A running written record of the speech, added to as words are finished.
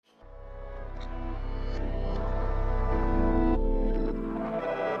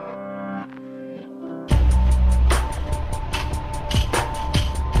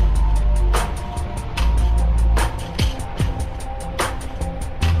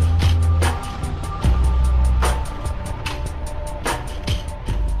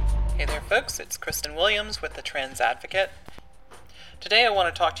It's Kristen Williams with the Trans Advocate. Today I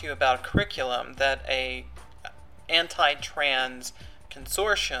want to talk to you about a curriculum that a anti-trans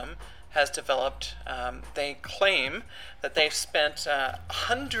consortium has developed. They claim that they've spent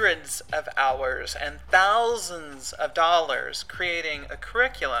hundreds of hours and thousands of dollars creating a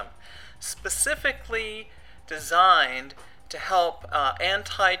curriculum specifically designed to help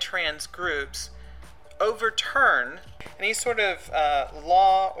anti-trans groups overturn any sort of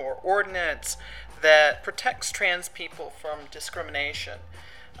law or ordinance that protects trans people from discrimination.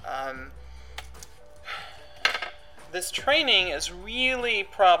 This training is really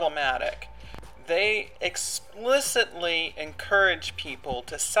problematic. They explicitly encourage people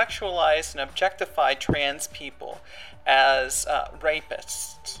to sexualize and objectify trans people as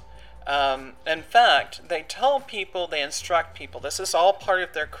rapists. In fact, they tell people, they instruct people, this is all part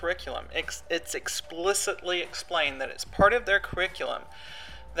of their curriculum. It's explicitly explained that it's part of their curriculum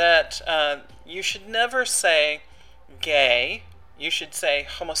that you should never say gay, you should say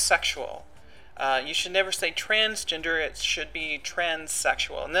homosexual. You should never say transgender, it should be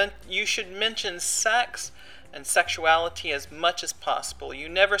transsexual. And then you should mention sex and sexuality as much as possible. You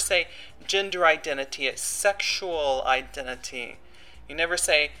never say gender identity, it's sexual identity. You never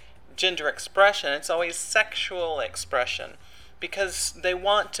say gender expression, it's always sexual expression, because they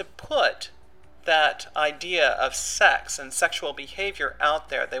want to put that idea of sex and sexual behavior out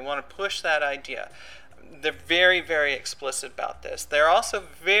there. They want to push that idea. They're very, very explicit about this. They're also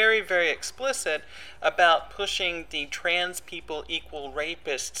very, very explicit about pushing the trans people equal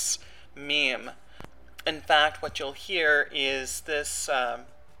rapists meme. In fact, what you'll hear is this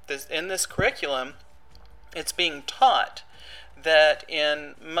in this curriculum, it's being taught that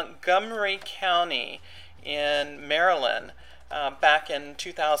in Montgomery County in Maryland, back in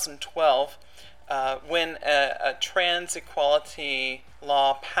 2012, when a trans equality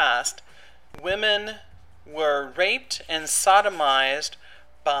law passed, women were raped and sodomized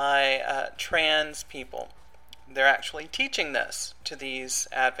by trans people. They're actually teaching this to these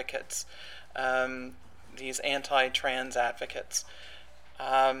advocates, these anti-trans advocates.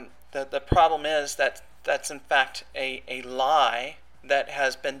 The problem is that that's in fact a lie that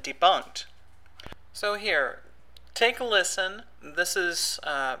has been debunked. So here, take a listen. This is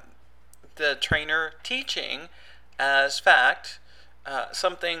the trainer teaching as fact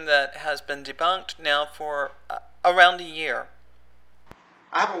something that has been debunked now for around a year.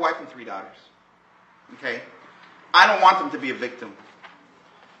 I have a wife and 3 daughters. Okay? I don't want them to be a victim.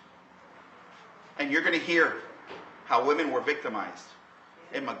 And you're going to hear how women were victimized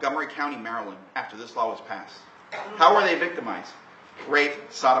in Montgomery County, Maryland, after this law was passed. How were they victimized? Raped,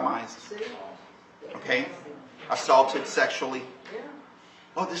 sodomized, okay? Assaulted sexually.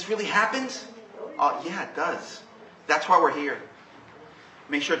 Oh, this really happens? Oh, yeah, it does. That's why we're here.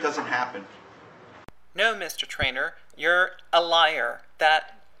 Make sure it doesn't happen. No, Mr. Trainer, you're a liar.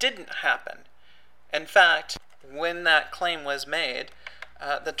 That didn't happen. In fact, when that claim was made,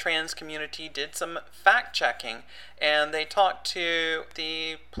 the trans community did some fact-checking, and they talked to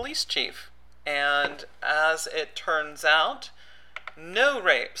the police chief. And as it turns out, no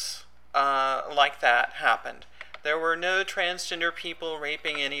rapes like that happened. There were no transgender people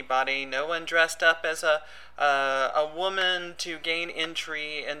raping anybody. No one dressed up as a woman to gain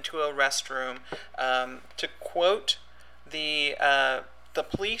entry into a restroom. To quote the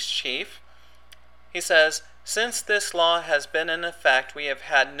police chief, he says, "Since this law has been in effect, we have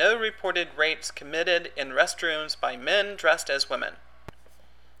had no reported rapes committed in restrooms by men dressed as women."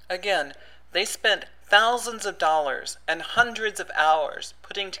 Again, they spent thousands of dollars and hundreds of hours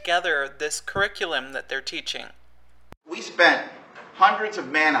putting together this curriculum that they're teaching. We spent hundreds of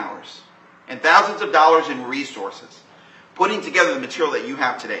man-hours and thousands of dollars in resources putting together the material that you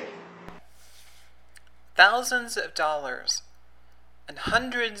have today. Thousands of dollars and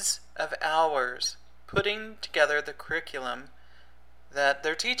hundreds of hours putting together the curriculum that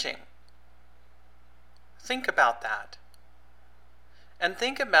they're teaching. Think about that. And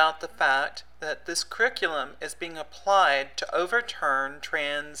think about the fact that this curriculum is being applied to overturn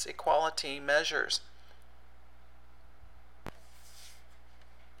trans equality measures.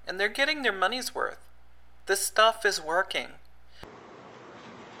 And they're getting their money's worth. This stuff is working.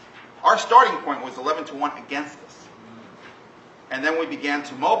 Our starting point was 11-1 against us. And then we began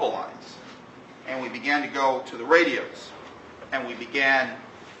to mobilize. And we began to go to the radios. And we began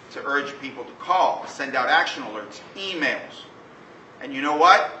to urge people to call, send out action alerts, emails. And you know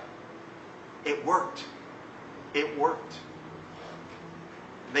what? It worked. It worked.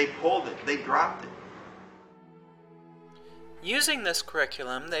 They pulled it. They dropped it. Using this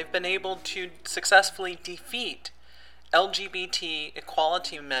curriculum, they've been able to successfully defeat LGBT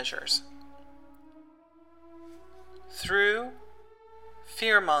equality measures. through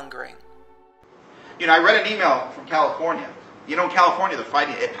fear-mongering. You know, I read an email from California. You know, in California, they're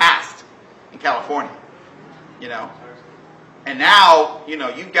fighting. It passed in California, you know. And now, you know,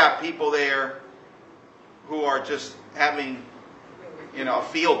 you've got people there who are just having, you know, a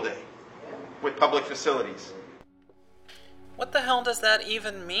field day with public facilities. What the hell does that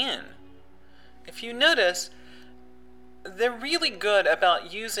even mean? If you notice, they're really good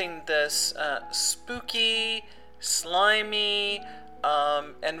about using this spooky, slimy,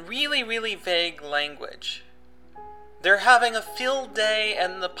 and really, really vague language. They're having a field day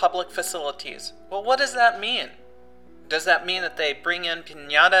in the public facilities. Well, what does that mean? Does that mean that they bring in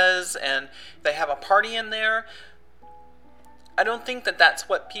piñatas and they have a party in there? I don't think that that's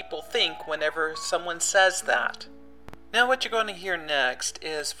what people think whenever someone says that. Now what you're going to hear next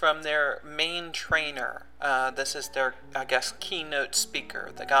is from their main trainer. This is their, I guess, keynote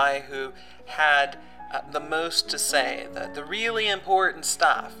speaker, the guy who had the most to say, the really important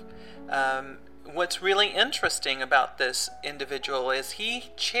stuff. What's really interesting about this individual is he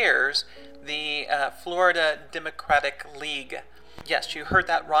chairs the Florida Democratic League. Yes, you heard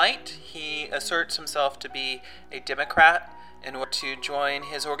that right. He asserts himself to be a Democrat. In order to join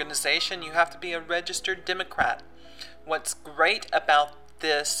his organization, you have to be a registered Democrat. What's great about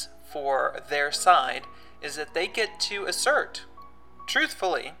this for their side is that they get to assert,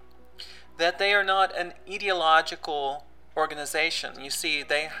 truthfully, that they are not an ideological organization. You see,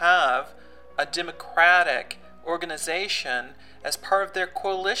 they have a democratic organization as part of their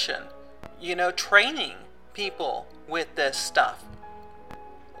coalition, you know, training people with this stuff.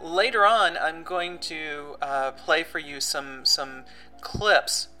 Later on, I'm going to play for you some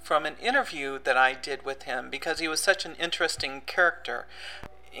clips from an interview that I did with him because he was such an interesting character.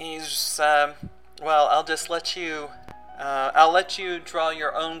 He's, well, I'll just let you, I'll let you draw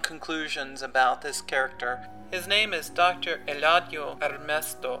your own conclusions about this character. His name is Dr. Eladio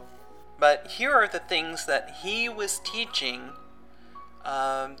Armesto. But here are the things that he was teaching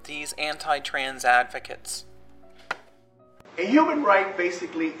these anti-trans advocates. A human right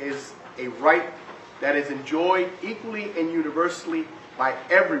basically is a right that is enjoyed equally and universally by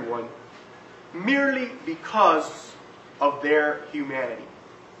everyone merely because of their humanity.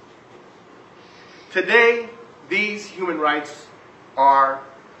 Today, these human rights are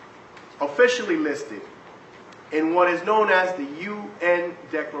officially listed in what is known as the UN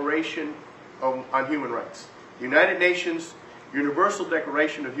Declaration on Human Rights, the United Nations Universal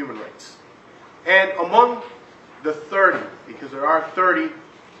Declaration of Human Rights. And among the 30, because there are 30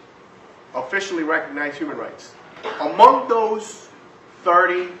 officially recognized human rights, among those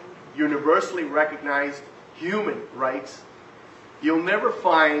 30 universally recognized human rights, you'll never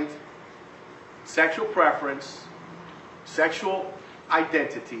find sexual preference, sexual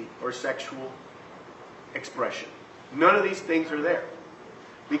identity, or sexual expression. None of these things are there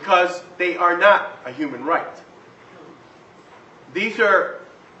because they are not a human right. These are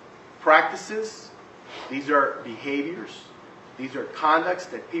practices, these are behaviors, these are conducts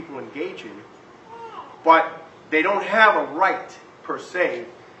that people engage in, but they don't have a right per se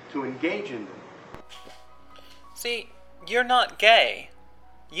to engage in them. See, you're not gay.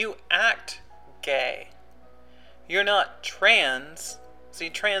 You act gay. You're not trans. See,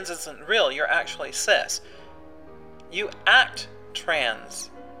 trans isn't real. You're actually cis. You act trans.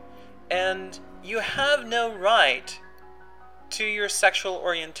 And you have no right to your sexual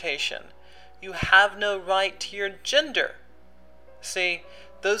orientation. You have no right to your gender. See,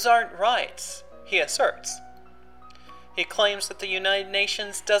 those aren't rights, he asserts. He claims that the United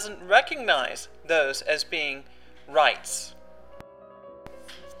Nations doesn't recognize those as being rights.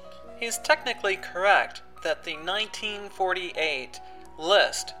 He's technically correct that the 1948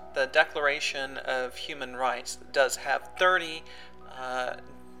 list, the Declaration of Human Rights, does have 30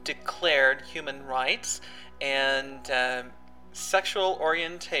 declared human rights, and sexual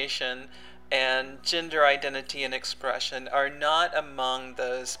orientation and gender identity and expression are not among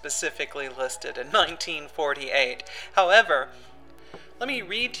those specifically listed in 1948. However, let me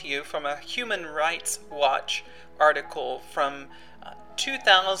read to you from a Human Rights Watch article from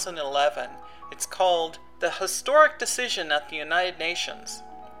 2011. It's called "The Historic Decision at the United Nations."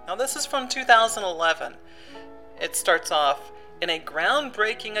 Now this is from 2011. It starts off, "In a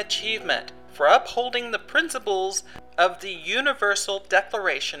groundbreaking achievement for upholding the principles of the Universal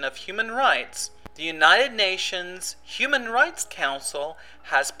Declaration of Human Rights, the United Nations Human Rights Council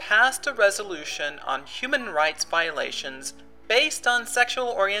has passed a resolution on human rights violations based on sexual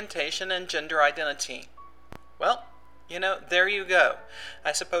orientation and gender identity." Well, you know, there you go.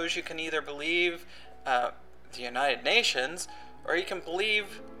 I suppose you can either believe the United Nations, or you can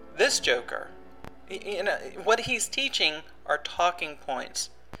believe this joker. what he's teaching are talking points.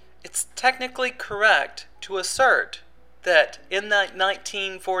 It's technically correct to assert that in that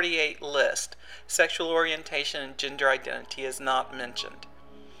 1948 list, sexual orientation and gender identity is not mentioned.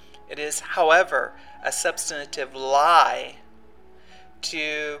 It is, however, a substantive lie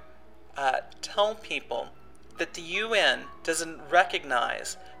to tell people that the UN doesn't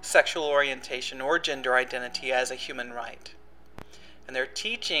recognize sexual orientation or gender identity as a human right. And they're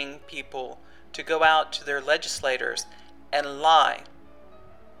teaching people to go out to their legislators and lie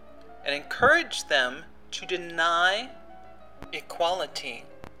and encourage them to deny equality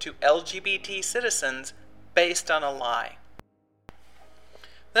to LGBT citizens based on a lie.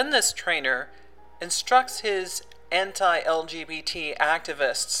 Then this trainer instructs his anti-LGBT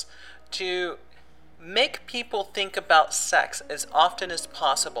activists to make people think about sex as often as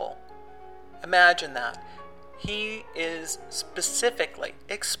possible. Imagine that. He is specifically,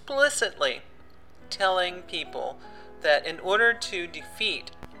 explicitly telling people that in order to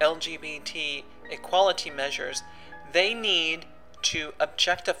defeat LGBT equality measures, they need to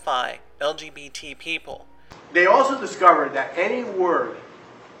objectify LGBT people. They also discovered that any word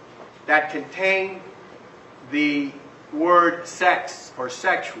that contained the word sex or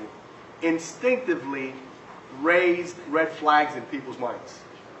sexual instinctively raised red flags in people's minds.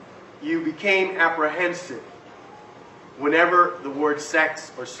 You became apprehensive whenever the word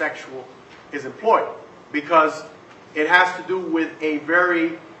sex or sexual is employed, because it has to do with a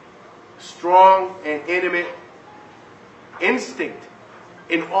very strong and intimate instinct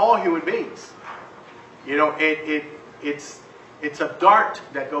in all human beings. You know, it's a dart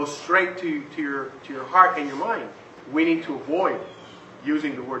that goes straight to your heart and your mind. We need to avoid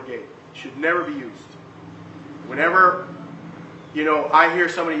using the word gay. It should never be used. Whenever, you know, I hear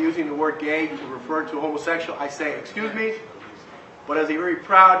somebody using the word gay to refer to a homosexual, I say, excuse me, but as a very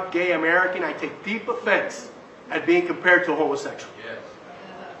proud gay American, I take deep offense at being compared to a homosexual. Yes.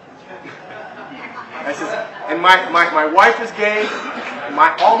 I says, and my wife is gay,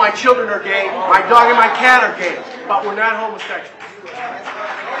 all my children are gay, my dog and my cat are gay, but we're not homosexuals.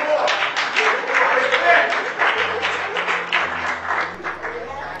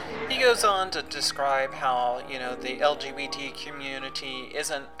 He goes on to describe how, you know, the LGBT community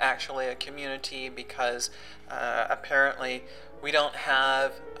isn't actually a community because apparently we don't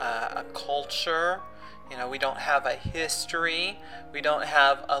have a culture. You know, we don't have a history, we don't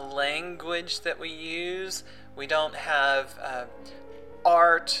have a language that we use, we don't have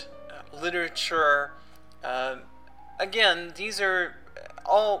art, literature. Again, these are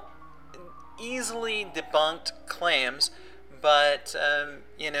all easily debunked claims, but,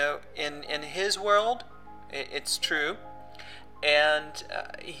 you know, in his world, it's true. And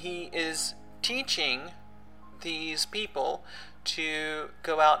he is teaching these people to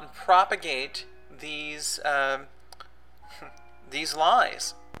go out and propagate these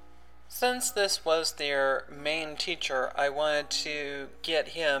lies. Since this was their main teacher, I wanted to get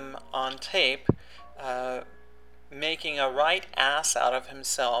him on tape making a right ass out of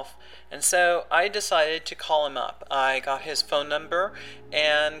himself, and so I decided to call him up. I got his phone number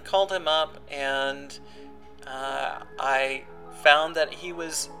and called him up, and I found that he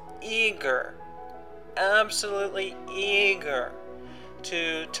was eager, absolutely eager,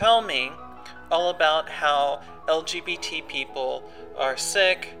 to tell me all about how LGBT people are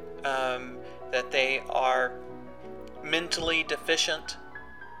sick, that they are mentally deficient,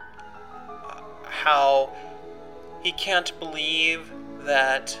 how he can't believe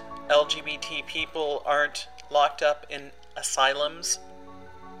that LGBT people aren't locked up in asylums.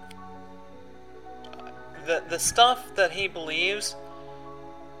 The stuff that he believes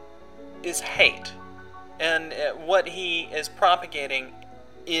is hate, and what he is propagating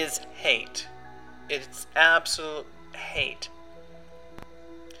is hate. It's absolute hate.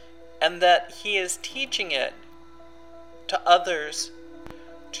 And that he is teaching it to others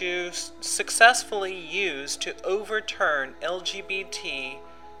to successfully use to overturn LGBT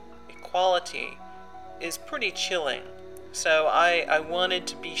equality is pretty chilling. So I wanted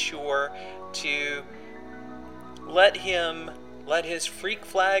to be sure to let his freak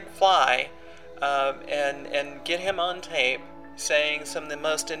flag fly and get him on tape saying some of the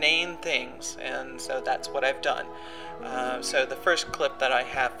most inane things, and so that's what I've done. So the first clip that I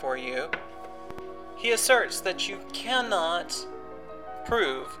have for you, he asserts that you cannot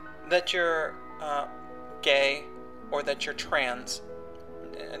prove that you're gay or that you're trans.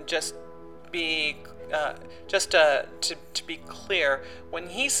 And to be clear, when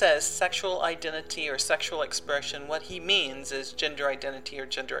he says sexual identity or sexual expression, what he means is gender identity or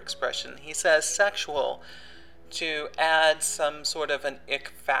gender expression. He says sexual to add some sort of an ick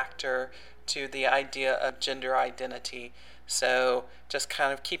factor to the idea of gender identity. So just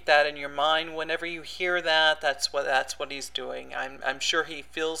kind of keep that in your mind whenever you hear that. That's what he's doing. I'm sure he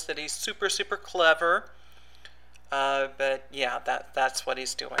feels that he's super, super clever. But yeah, that's what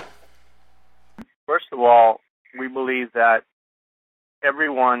he's doing. First of all, we believe that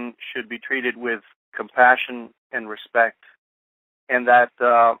everyone should be treated with compassion and respect, and that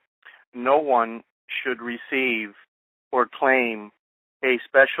no one should receive or claim a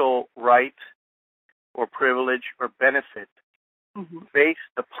special right or privilege or benefit based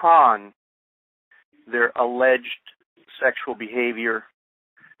upon their alleged sexual behavior,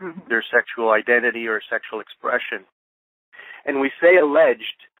 their sexual identity or sexual expression. And we say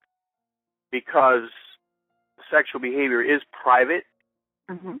alleged because sexual behavior is private.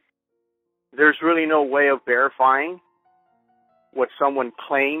 There's really no way of verifying what someone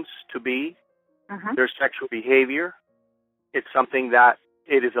claims to be their sexual behavior. It's something that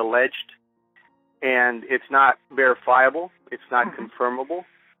it is alleged, and it's not verifiable. It's not confirmable.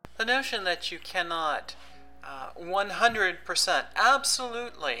 The notion that you cannot 100%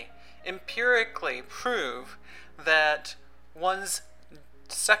 absolutely empirically prove that one's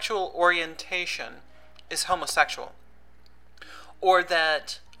sexual orientation is homosexual, or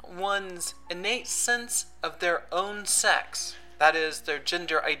that one's innate sense of their own sex, that is, their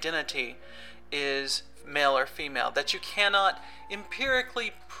gender identity, is male or female, that you cannot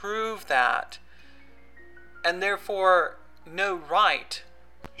empirically prove that, and therefore no right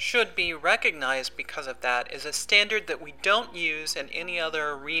should be recognized because of that, is a standard that we don't use in any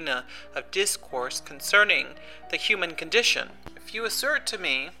other arena of discourse concerning the human condition. If you assert to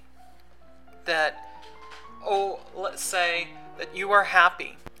me that, let's say that you are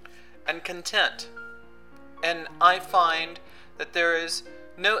happy and content, and I find that there is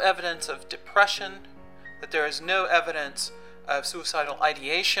no evidence of depression, that there is no evidence of suicidal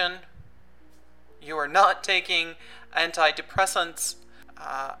ideation, you are not taking antidepressants,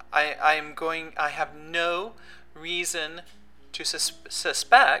 I have no reason to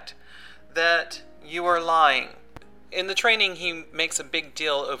suspect that you are lying. In the training, he makes a big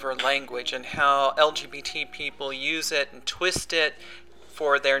deal over language and how LGBT people use it and twist it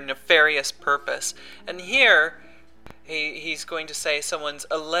for their nefarious purpose. And here, he's going to say someone's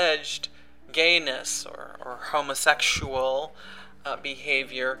alleged gayness or homosexual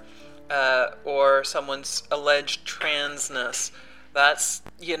behavior, or someone's alleged transness. That's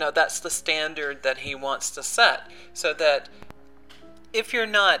the standard that he wants to set, so that if you're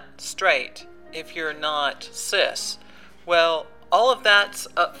not straight, if you're not cis, well, all of that's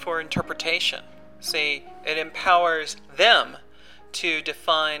up for interpretation. See, it empowers them to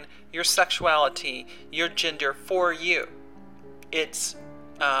define your sexuality, your gender for you. It's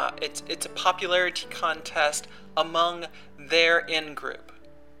a popularity contest among their in-group.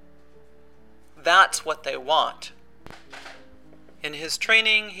 That's what they want. In his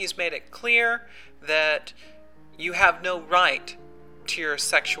training, he's made it clear that you have no right to your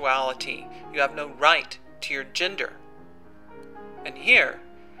sexuality. You have no right to your gender. And here,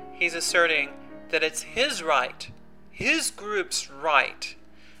 he's asserting that it's his right, his group's right,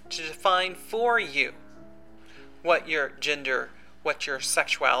 to define for you what your gender, what your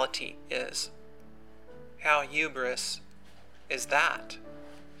sexuality is. How hubris is that?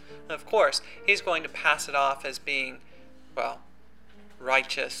 And of course, he's going to pass it off as being, well,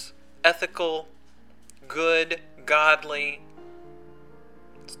 righteous, ethical, good, godly.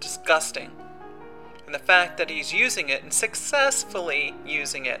 It's disgusting. And the fact that he's using it and successfully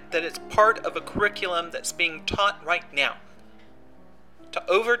using it, that it's part of a curriculum that's being taught right now to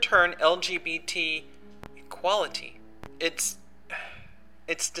overturn LGBT equality. It's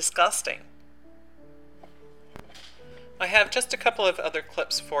disgusting. I have just a couple of other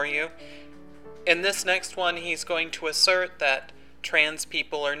clips for you. In this next one, he's going to assert that trans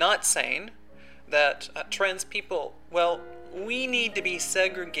people are not sane, that trans people, well, we need to be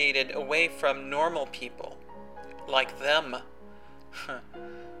segregated away from normal people, like them.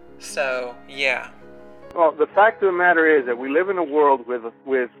 So, yeah. Well, the fact of the matter is that we live in a world with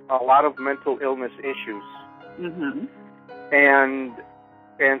a lot of mental illness issues. And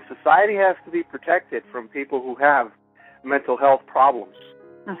society has to be protected from people who have mental health problems.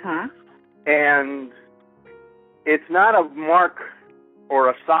 And it's not a mark or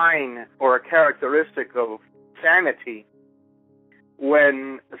a sign or a characteristic of sanity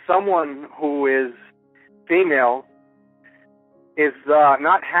when someone who is female is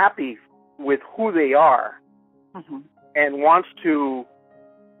not happy with who they are and wants to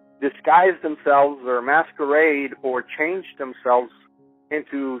disguise themselves or masquerade or change themselves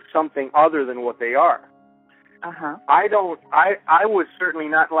into something other than what they are. I would certainly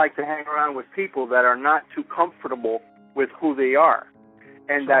not like to hang around with people that are not too comfortable with who they are,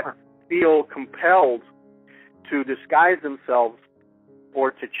 and that feel compelled to disguise themselves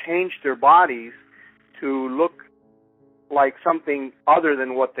or to change their bodies to look like something other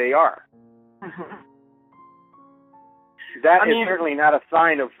than what they are. That is certainly not a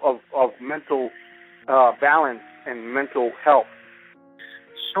sign of mental balance and mental health.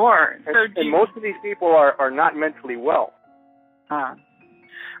 Sure. And most of these people are not mentally well. Most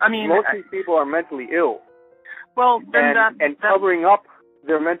of these people are mentally ill. Well, then and covering up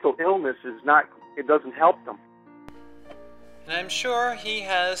their mental illness it doesn't help them. And I'm sure he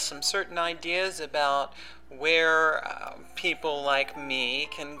has some certain ideas about where people like me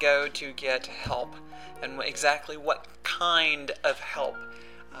can go to get help, and exactly what kind of help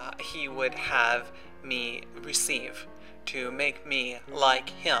he would have me receive to make me like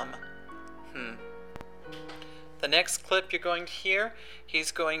him. The next clip you're going to hear,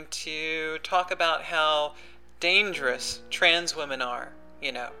 he's going to talk about how dangerous trans women are,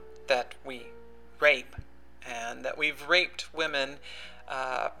 that we rape, and that we've raped women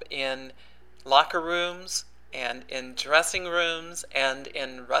in locker rooms and in dressing rooms and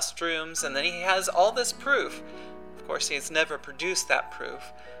in restrooms, and then he has all this proof. Of course, he's never produced that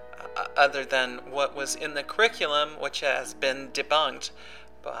proof other than what was in the curriculum, which has been debunked,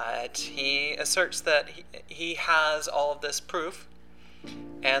 but he asserts that he has all of this proof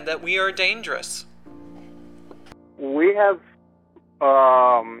and that we are dangerous. We have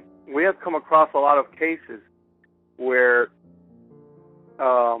come across a lot of cases where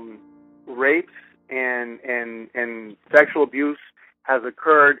rapes and sexual abuse has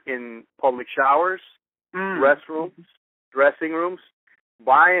occurred in public showers, restrooms, dressing rooms,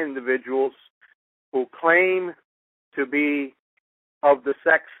 by individuals who claim to be of the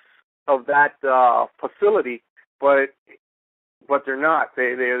sex of that facility, but they're not. They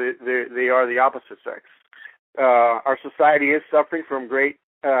are the opposite sex. Our society is suffering from a great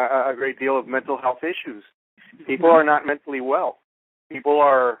deal of mental health issues. People are not mentally well. People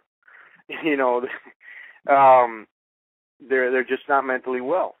are, they're just not mentally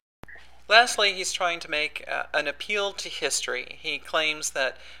well. Lastly, he's trying to make an appeal to history. He claims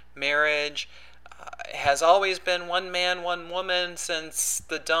that marriage has always been one man, one woman since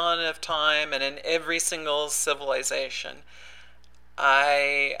the dawn of time and in every single civilization.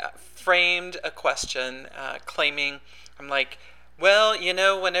 I framed a question claiming, I'm like, well,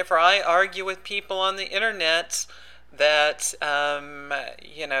 whenever I argue with people on the internet that,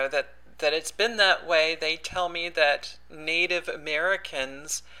 that it's been that way, they tell me that Native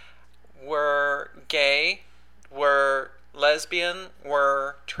Americans were gay, were lesbian,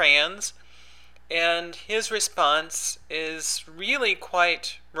 were trans, and his response is really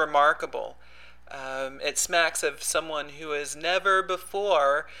quite remarkable. It smacks of someone who has never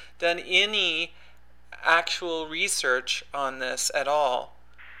before done any actual research on this at all.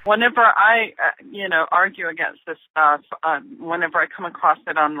 Whenever I, argue against this stuff, whenever I come across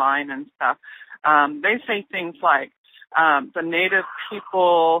it online and stuff, they say things like, the Native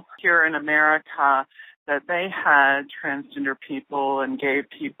people here in America, that they had transgender people and gay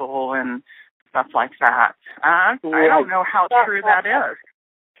people and stuff like that. I don't know how true that is.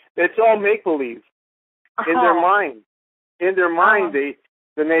 It's all make-believe. In their mind.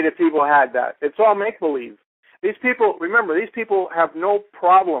 The Native people had that. It's all make-believe. These people have no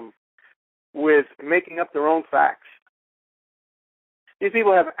problem with making up their own facts. These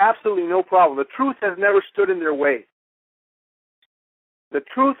people have absolutely no problem. The truth has never stood in their way. The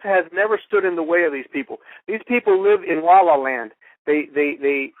truth has never stood in the way of these people. These people live in la-la land. They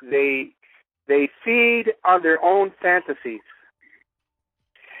feed on their own fantasies,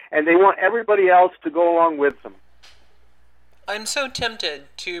 and they want everybody else to go along with them. I'm so tempted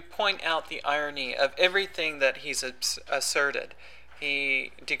to point out the irony of everything that he's asserted.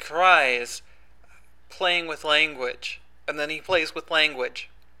 He decries playing with language, and then he plays with language.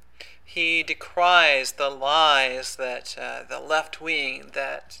 He decries the lies that the left wing,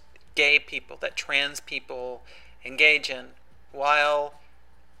 that gay people, that trans people engage in, while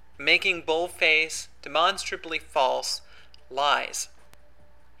making bold-faced, demonstrably false lies.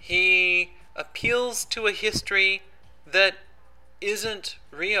 He appeals to a history that isn't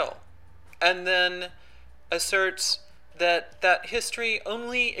real, and then asserts that that history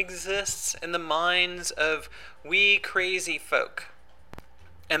only exists in the minds of we crazy folk.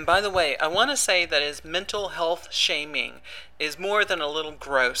 And by the way, I want to say that his mental health shaming is more than a little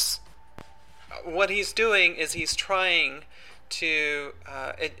gross. What he's doing is he's trying to,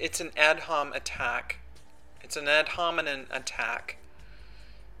 it's an ad hom attack. It's an ad hominem attack.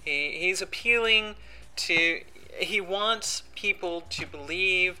 He's appealing He wants people to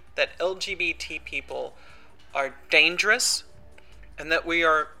believe that LGBT people are dangerous and that we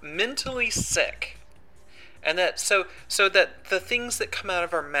are mentally sick, and that so that the things that come out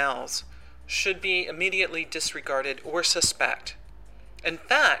of our mouths should be immediately disregarded or suspect. In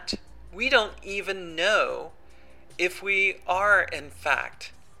fact, we don't even know if we are in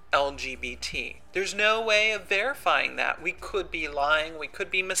fact LGBT. There's no way of verifying that. We could be lying, we could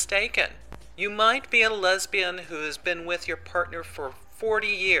be mistaken. You might be a lesbian who has been with your partner for 40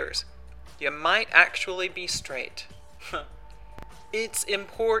 years. You might actually be straight. It's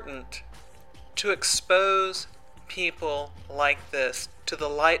important to expose people like this to the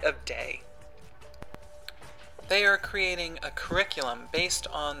light of day. They are creating a curriculum based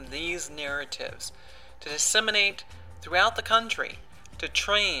on these narratives to disseminate throughout the country, to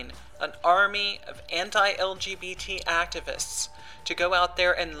train an army of anti-LGBT activists to go out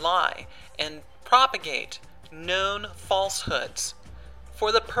there and lie and propagate known falsehoods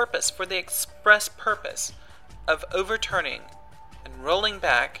for the express purpose of overturning and rolling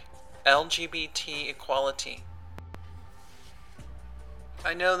back LGBT equality.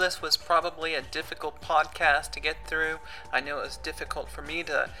 I know this was probably a difficult podcast to get through. I know it was difficult for me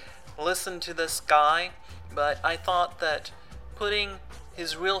to listen to this guy, but I thought that putting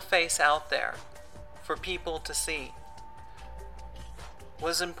his real face out there for people to see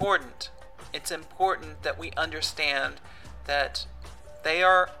was important. It's important that we understand that they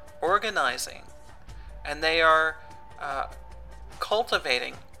are organizing and they are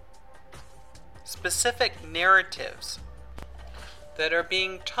cultivating specific narratives that are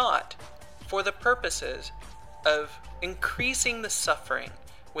being taught for the purposes of increasing the suffering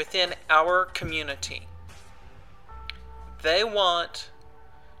within our community. They want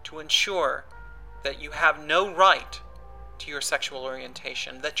to ensure that you have no right to your sexual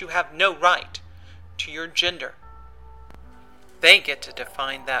orientation, that you have no right to your gender. They get to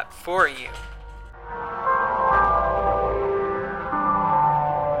define that for you.